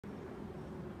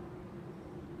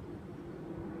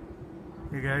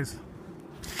Hey guys,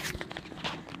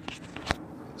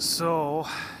 so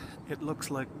it looks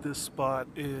like this spot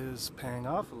is paying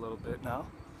off a little bit now.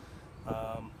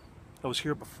 I was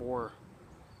here before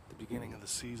the beginning of the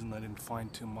season. I didn't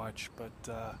find too much,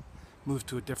 but moved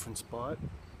to a different spot,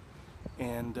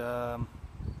 and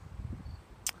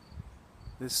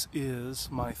this is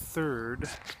my third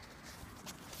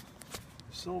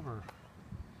silver.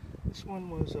 This one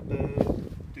was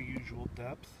about the usual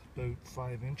depth, about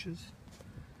 5 inches.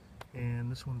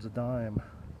 And this one's a dime,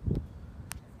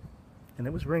 and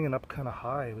it was ringing up kind of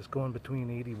high. It was going between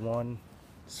 81,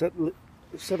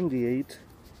 78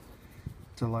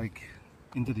 to like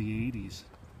into the 80s.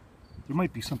 There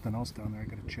might be something else down there, I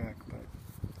gotta check, but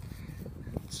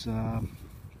it's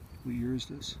what year is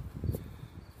this?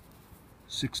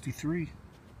 63.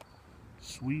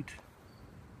 Sweet.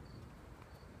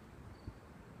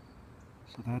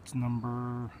 So that's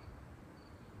number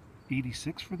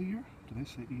 86 for the year. Did I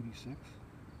say 86?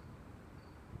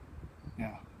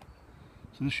 Yeah.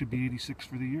 So this should be 86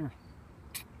 for the year.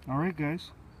 Alright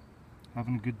guys,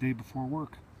 having a good day before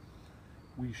work.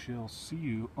 We shall see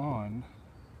you on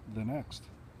the next.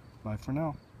 Bye for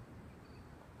now.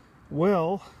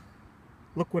 Well,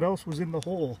 look what else was in the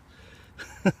hole.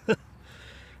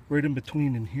 Right in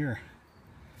between in here.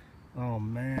 Oh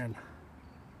man,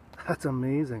 that's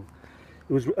amazing.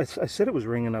 It was, I said it was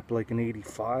ringing up like an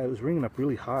 85. It was ringing up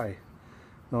really high.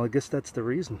 Well, I guess that's the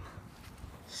reason.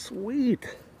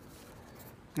 Sweet.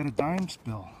 Got a dime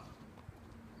spill.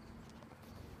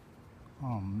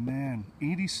 Oh man,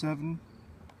 87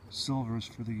 silvers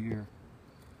for the year.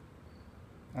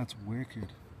 That's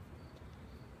wicked.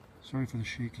 Sorry for the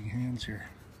shaky hands here.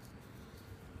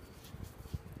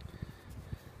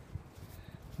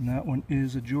 And that one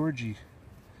is a Georgie.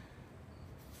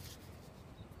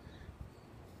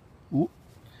 Ooh,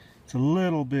 it's a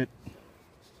little bit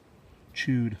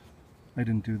chewed. I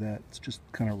didn't do that. It's just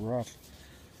kind of rough,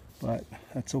 but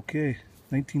that's okay.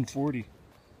 1940.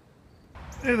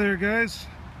 Hey there guys,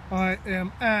 I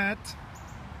am at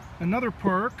another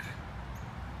park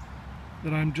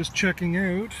that I'm just checking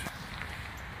out,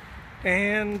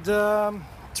 and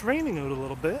it's raining out a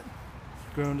little bit.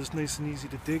 Ground is nice and easy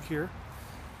to dig here,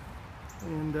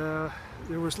 and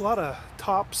there was a lot of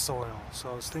topsoil,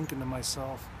 so I was thinking to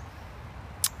myself,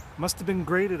 must have been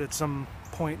graded at some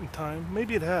point in time.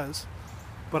 Maybe it has,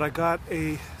 but I got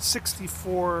a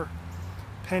 64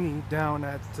 penny down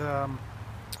at about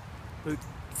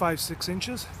 5-6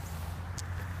 inches,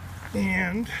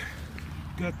 and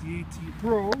got the AT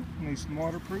Pro, nice and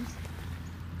waterproof,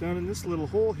 down in this little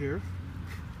hole here.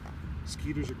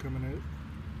 Mosquitoes are coming out.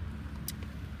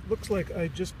 Looks like I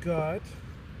just got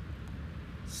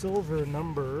silver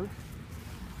number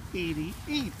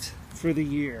 88 for the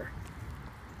year.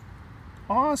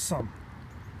 Awesome.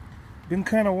 Been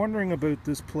kind of wondering about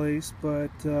this place,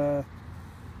 but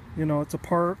you know, it's a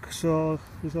park, so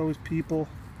there's always people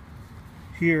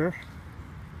here.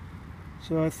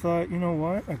 So I thought, you know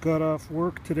what, I got off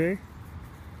work today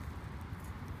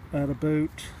at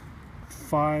about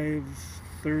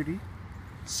 5:30,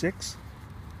 6,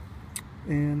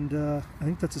 and I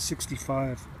think that's a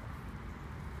 65.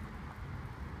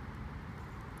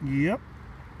 Yep,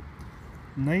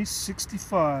 nice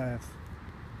 65.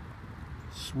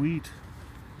 Sweet.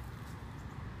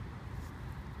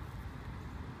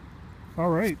 All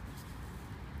right.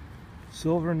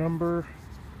 Silver number,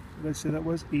 what did I say that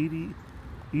was?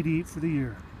 88 for the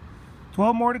year.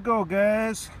 12 more to go,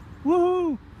 guys.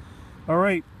 Woohoo! All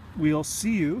right. We'll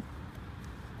see you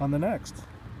on the next.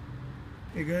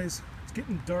 Hey guys, it's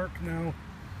getting dark now.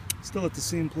 Still at the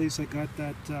same place I got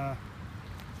that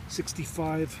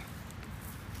 65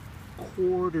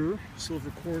 quarter,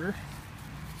 silver quarter.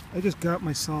 I just got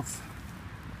myself,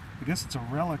 I guess it's a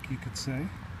relic, you could say.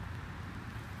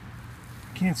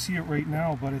 Can't see it right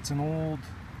now, but it's an old,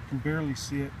 you can barely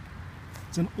see it.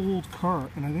 It's an old car,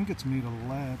 and I think it's made of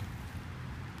lead.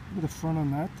 Look at the front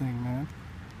on that thing, man.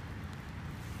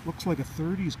 Looks like a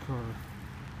 30s car.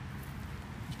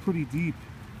 It's pretty deep.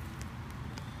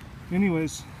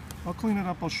 Anyways, I'll clean it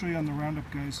up. I'll show you on the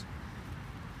roundup, guys.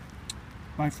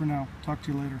 Bye for now. Talk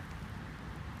to you later.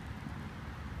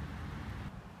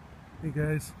 Hey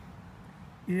guys,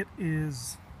 it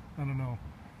is, I don't know,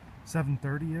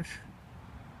 7:30-ish.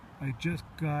 I just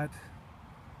got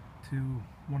to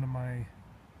one of my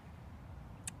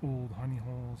old honey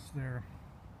holes there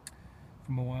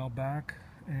from a while back,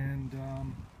 and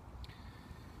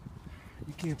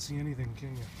you can't see anything,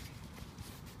 can you?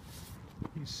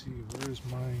 Let me see, where's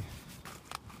my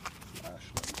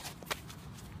flashlight?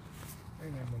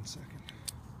 Hang on 1 second.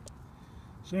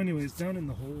 So anyways, down in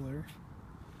the hole there,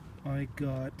 I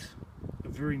got a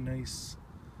very nice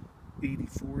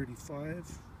 84,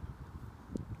 85.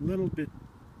 A little bit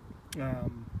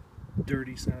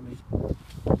dirty sounding,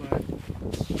 but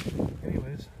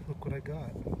anyways, look what I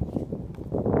got.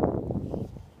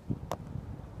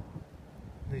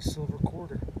 Nice silver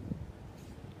quarter.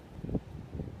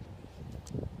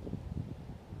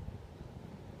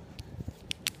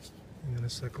 Hang on a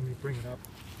sec, let me bring it up.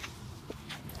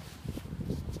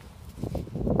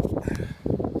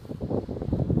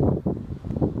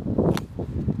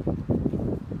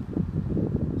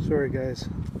 Sorry guys,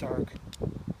 it's dark.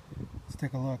 Let's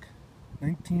take a look.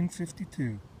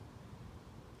 1952.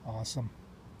 Awesome.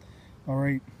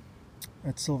 Alright,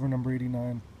 that's silver number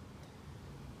 89.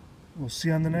 We'll see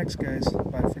you on the next, guys.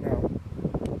 Bye for now.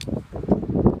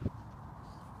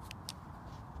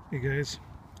 Hey guys,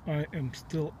 I am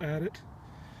still at it,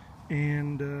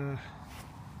 and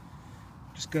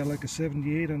just got like a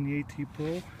 78 on the AT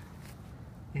Pro,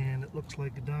 and it looks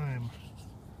like a dime.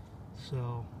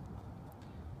 So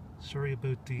sorry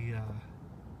about the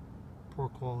poor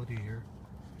quality here,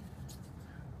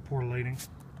 poor lighting.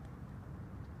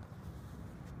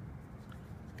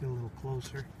 Get a little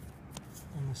closer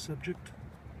on the subject.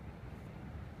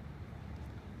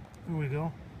 There we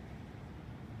go.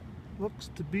 Looks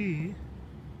to be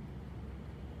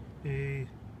a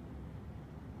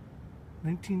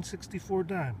 1964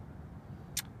 dime.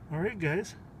 Alright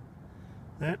guys,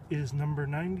 that is number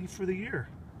 90 for the year.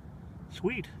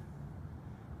 Sweet.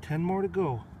 10 more to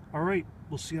go. Alright,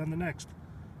 we'll see you on the next.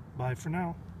 Bye for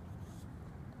now.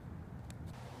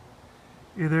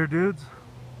 Hey there dudes.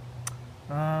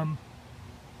 Got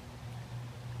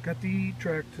the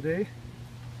Etrac today.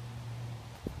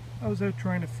 I was out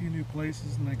trying a few new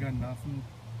places and I got nothing.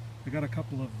 I got a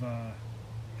couple of, I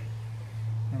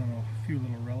don't know, a few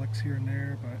little relics here and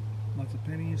there, but lots of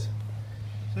pennies.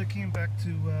 So I came back to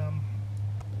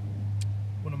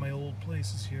one of my old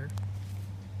places here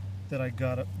that I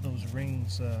got those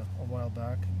rings a while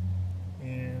back,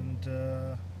 and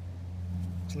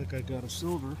looks like I got a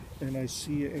silver, and I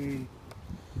see a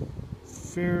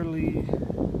fairly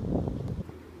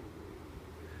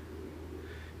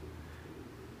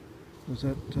was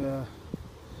that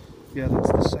yeah,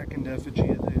 that's the second effigy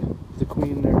of the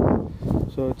queen there,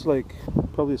 so it's like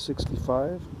probably a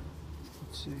 65.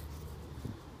 Let's see,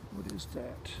 what is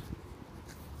that?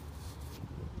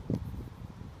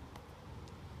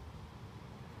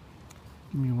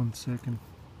 Give me 1 second.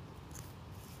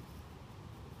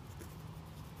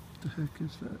 What the heck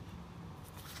is that?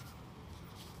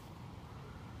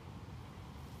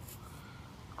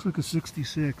 Looks like a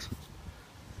 66.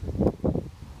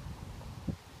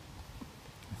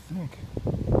 I think.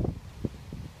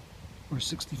 Or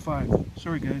 65.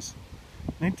 Sorry guys.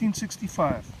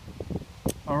 1965.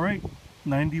 Alright.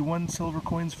 91 silver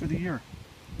coins for the year.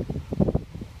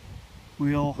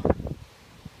 We'll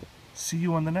see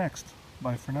you on the next.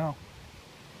 Bye for now.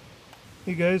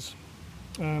 Hey guys,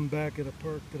 I'm back at a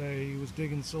park that I was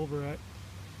digging silver at,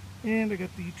 and I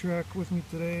got the Etrac with me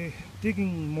today,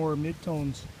 digging more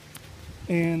mid-tones.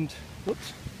 And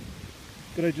whoops,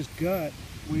 that I just got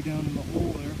way down in the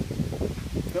hole there.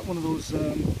 Got one of those,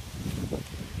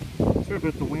 sorry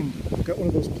about the wind, got one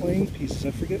of those playing pieces,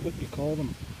 I forget what you call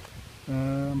them.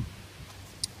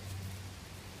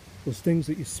 Those things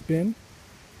that you spin.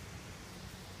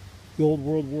 The old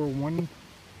World War I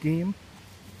game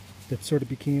that sort of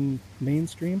became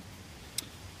mainstream.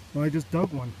 Well, I just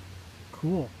dug one.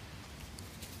 Cool.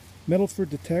 Metal for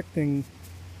detecting.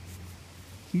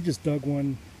 He just dug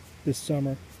one this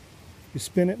summer. You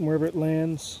spin it and wherever it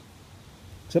lands.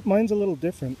 Except mine's a little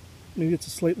different. Maybe it's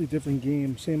a slightly different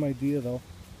game. Same idea though.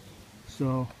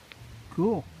 So,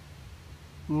 cool.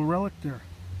 Little relic there.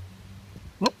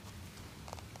 Whoop.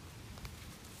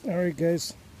 Alright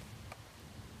guys.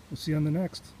 We'll see you on the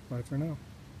next. Bye for now.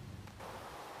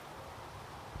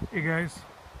 Hey guys.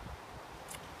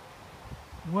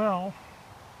 Well,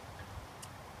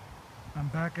 I'm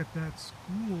back at that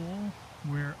school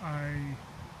where I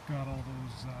got all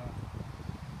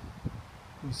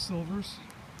those silvers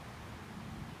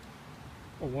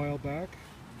a while back,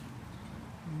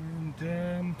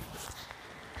 and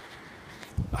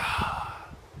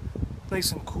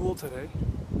nice and cool today.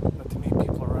 Not too many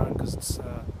people around because it's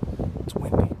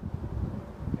windy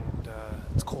and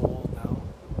it's cold now.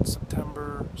 It's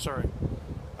October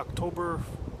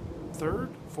 3rd,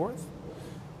 4th.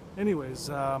 Anyways,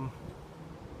 long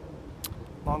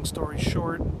story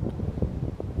short,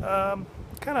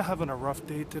 kind of having a rough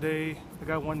day today. I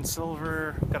got one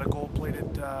silver, got a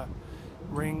gold-plated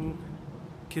ring,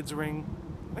 kid's ring.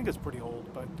 I think it's pretty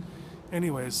old, but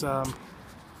anyways,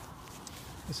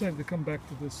 decided to come back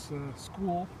to this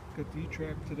school, got the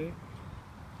Etrac today,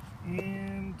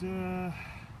 and I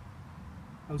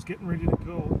was getting ready to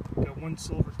go. Got one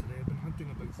silver today. I've been hunting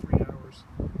about 3 hours,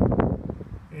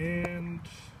 and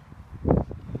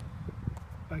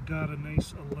I got a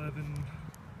nice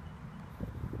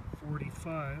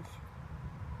 11.45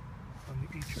 on the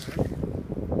Etrac,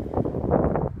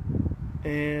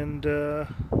 and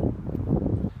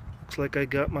looks like I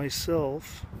got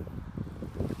myself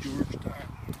a George Dime.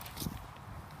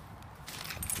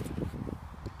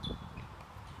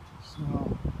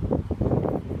 So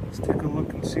let's take a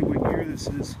look and see what year this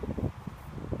is.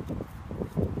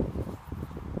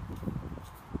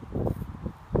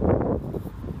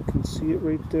 You can see it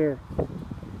right there.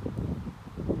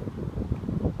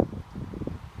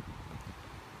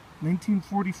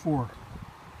 1944.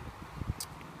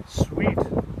 Sweet.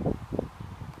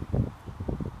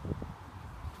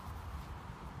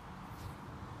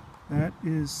 That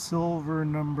is silver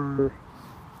number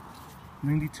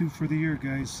 92 for the year,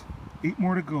 guys. 8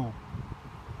 more to go.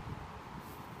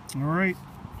 Alright.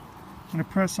 I'm going to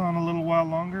press on a little while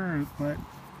longer, but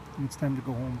it's time to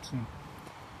go home soon.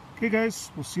 Okay, guys.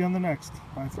 We'll see you on the next.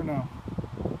 Bye for now.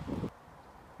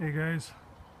 Hey, guys.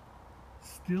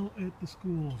 Still at the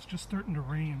school. It's just starting to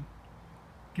rain.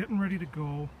 Getting ready to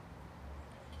go.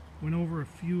 Went over a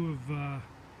few of my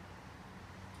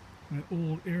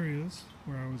old areas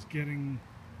where I was getting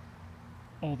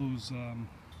all those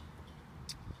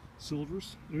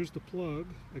silvers. There's the plug.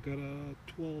 I got a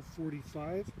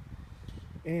 12.45,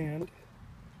 and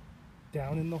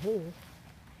down in the hole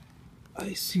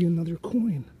I see another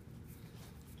coin.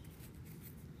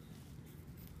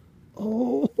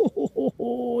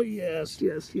 Oh, yes,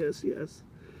 yes, yes, yes.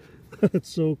 That's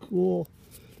so cool.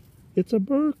 It's a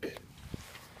Merc.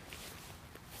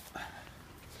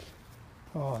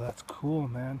 Oh, that's cool,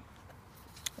 man.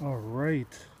 All right.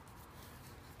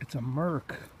 It's a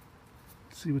Merc.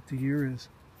 Let's see what the year is.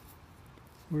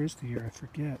 Where is the year? I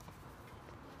forget.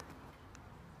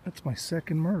 That's my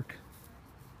second Merc.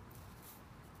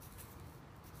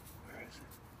 Where is it?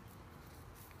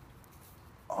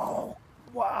 Oh,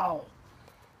 wow.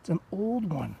 It's an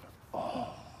old one.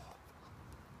 Oh,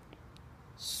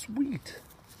 sweet.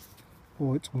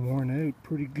 Oh, it's worn out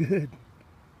pretty good.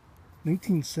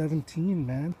 1917,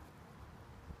 man.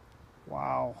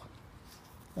 Wow.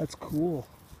 That's cool.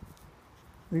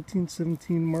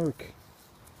 1917 Merc.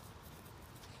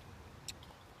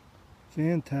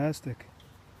 Fantastic.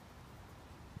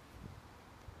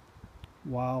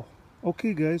 Wow.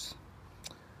 Okay, guys.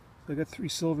 I got 3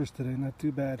 silvers today. Not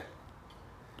too bad.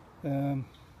 It's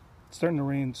starting to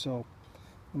rain, so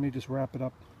let me just wrap it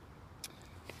up.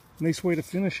 Nice way to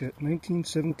finish it.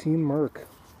 1917 Merc.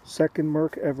 Second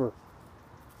Merc ever.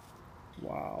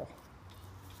 Wow.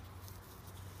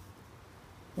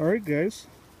 Alright, guys.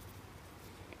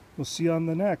 We'll see you on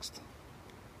the next.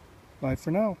 Bye for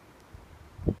now.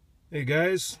 Hey,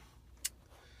 guys.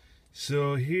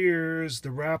 So here's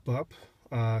the wrap up.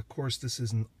 Of course, this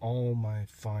isn't all my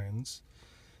finds.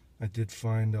 I did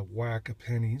find a whack of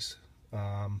pennies.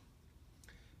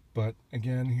 But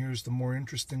again, here's the more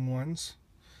interesting ones.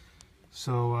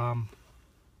 So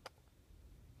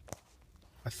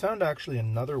I found actually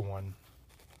another one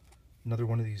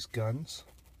of these guns,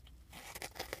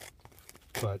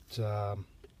 but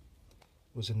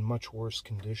was in much worse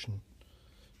condition.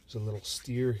 There's a little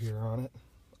steer here on it.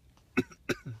 I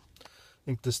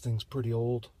think this thing's pretty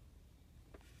old,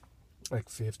 like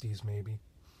 50s maybe,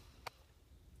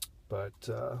 but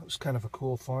it was kind of a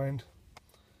cool find.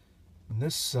 And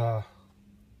this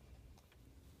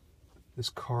this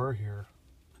car here,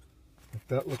 like,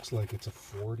 that looks like it's a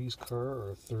 40s car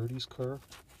or a 30s car.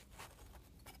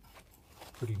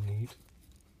 Pretty neat.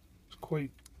 It's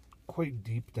quite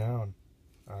deep down,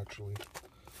 actually.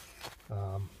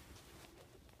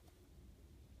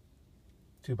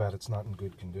 Too bad it's not in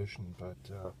good condition, but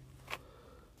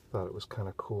thought it was kind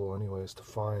of cool anyways to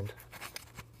find.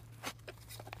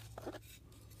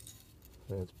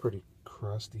 And it's pretty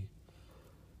crusty.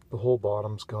 The whole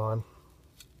bottom's gone,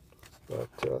 but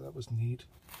that was neat.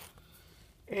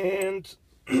 And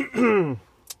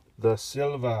the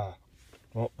Silva.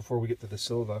 Well, before we get to the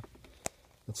Silva,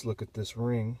 let's look at this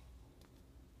ring.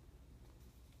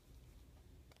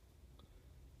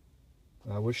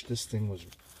 I wish this thing was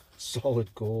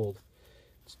solid gold.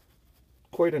 It's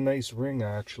quite a nice ring,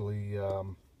 actually. I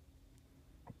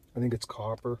think it's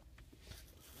copper,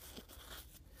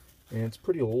 and it's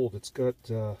pretty old. It's got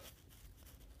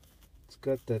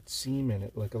that seam in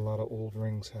it, like a lot of old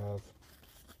rings have.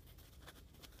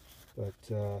 But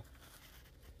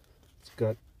it's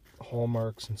got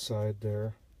hallmarks inside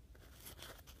there.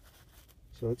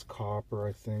 So it's copper,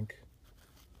 I think.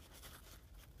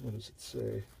 What does it say?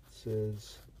 It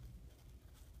says,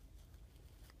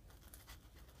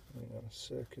 hang on a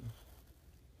second.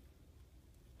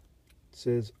 It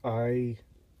says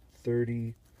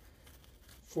I-30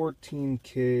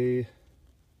 14K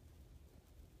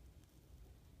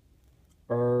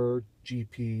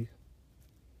RGP. I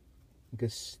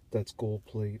guess that's gold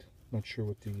plate. Not sure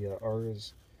what the R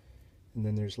is. And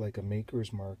then there's like a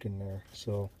maker's mark in there.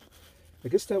 So I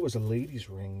guess that was a lady's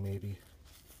ring, maybe.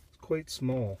 It's quite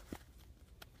small.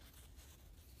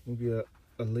 Maybe a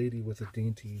lady with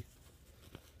dainty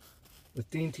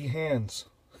hands.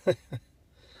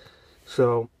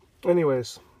 So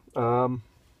anyways, to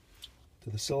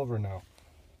the silver now.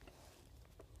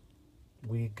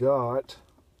 We got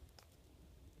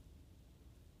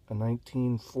a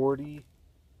 1940,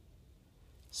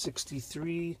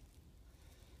 63,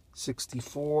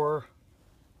 64,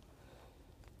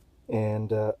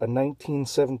 and a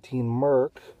 1917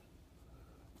 Merc.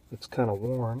 It's kind of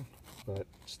worn, but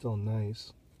still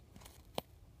nice.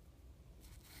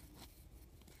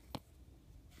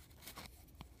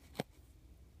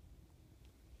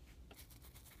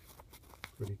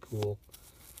 Pretty cool.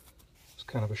 It's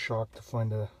kind of a shock to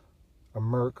find a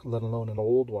Merc, let alone an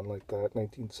old one like that,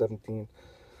 1917.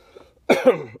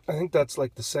 I think that's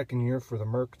like the second year for the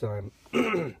Merc Dime.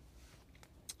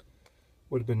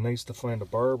 Would have been nice to find a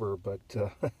Barber, but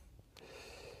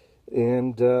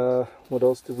and what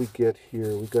else did we get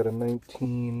here? We got a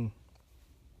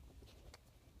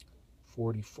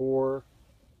 1944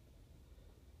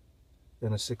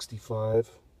 and a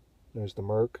 65. There's the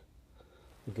Merc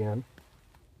again.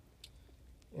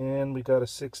 And we got a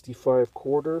 65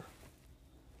 quarter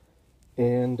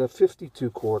and a 52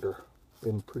 quarter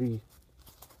in pretty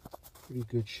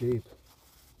good shape.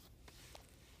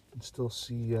 You can still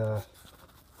see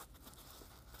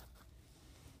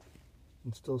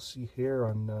hair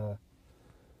on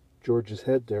George's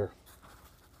head there.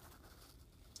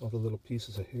 All the little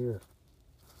pieces of hair.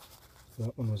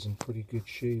 That one was in pretty good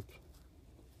shape.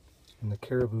 And the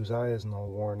caribou's eye isn't all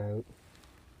worn out.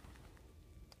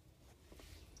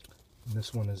 And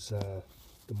this one is the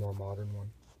more modern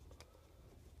one.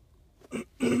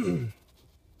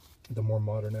 The more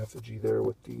modern effigy there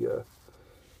with the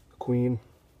queen.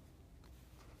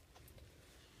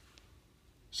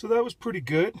 So that was pretty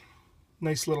good.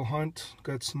 Nice little hunt.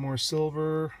 Got some more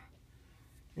silver.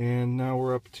 And now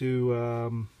we're up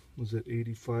to, was it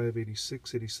 85,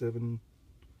 86, 87,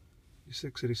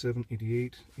 86, 87,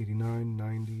 88, 89,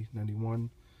 90, 91,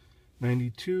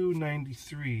 92,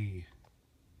 93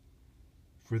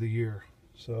 for the year.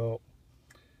 So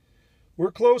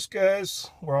we're close, guys.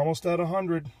 We're almost at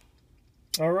 100.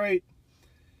 All right.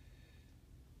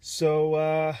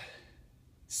 So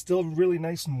it's still really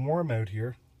nice and warm out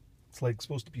here. It's like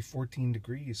supposed to be 14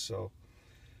 degrees, so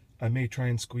I may try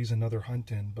and squeeze another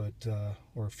hunt in, but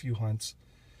or a few hunts.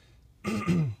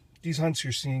 These hunts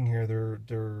you're seeing here,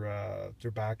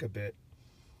 they're back a bit.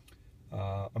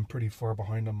 I'm pretty far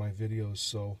behind on my videos,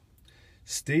 so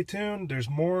stay tuned. There's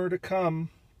more to come,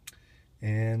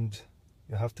 and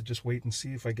you'll have to just wait and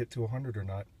see if I get to 100 or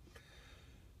not.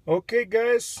 Okay,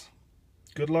 guys.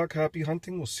 Good luck. Happy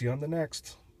hunting. We'll see you on the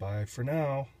next. Bye for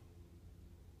now.